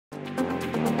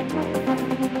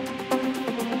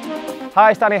Hi,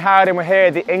 it's Danny Howard and we're here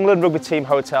at the England Rugby Team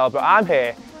Hotel, but I'm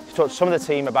here to talk to some of the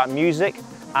team about music,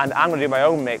 and I'm going to do my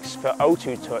own mix for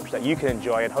O2 Touch that you can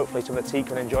enjoy and hopefully some of the team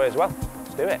can enjoy as well.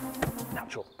 Let's do it.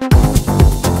 Natural.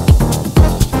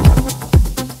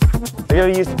 Have you ever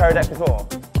used the Paradex before?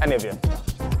 Any of you?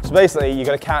 So basically, you've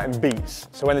got to count in beats.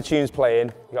 So when the tune's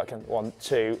playing, you've got to count 1,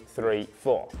 2, 3,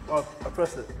 4. Oh, I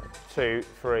pressed it. 2,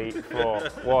 3, 4,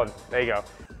 1. There you go.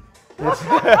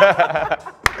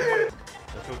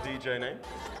 What's your DJ name?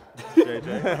 JJ.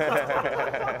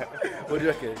 What do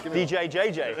you reckon? Give me DJ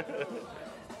JJ.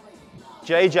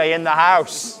 JJ in the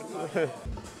house.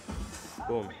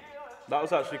 Boom. That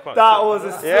was actually quite That sick. was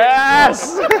a sick.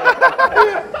 Yes!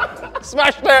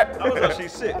 Smashed it! That was actually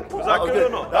sick. Was that good or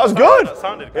not? That was good. That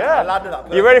sounded good. Yeah. I landed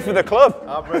that. You ready for the club?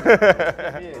 I'm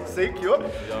ready. Sync you up?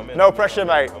 Yeah, I'm in. No pressure,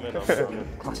 mate. I'm in.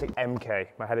 Classic MK.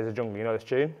 My head is a jungle. You know this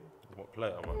tune? What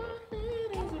play am I on?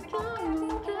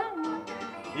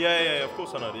 Yeah, of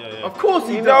course I know. Yeah. Of course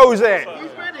He knows it.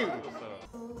 He's ready.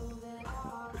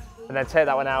 And then take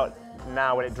that one out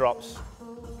now when it drops.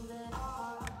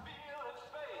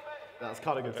 That's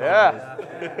kind of good. Yeah.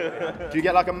 Do you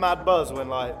get like a mad buzz when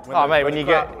When you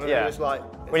get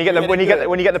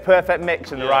the perfect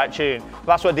mix and the right tune.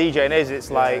 That's what DJing is. It's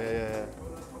like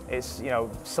it's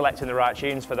selecting the right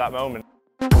tunes for that moment.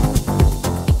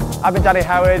 I've been Danny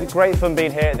Howard. Great fun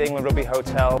being here at the England Rugby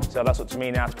Hotel. So that's up to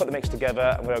me now to put the mix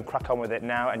together. I'm going to crack on with it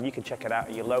now, and you can check it out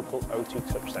at your local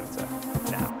O2 Touch Centre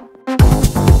now.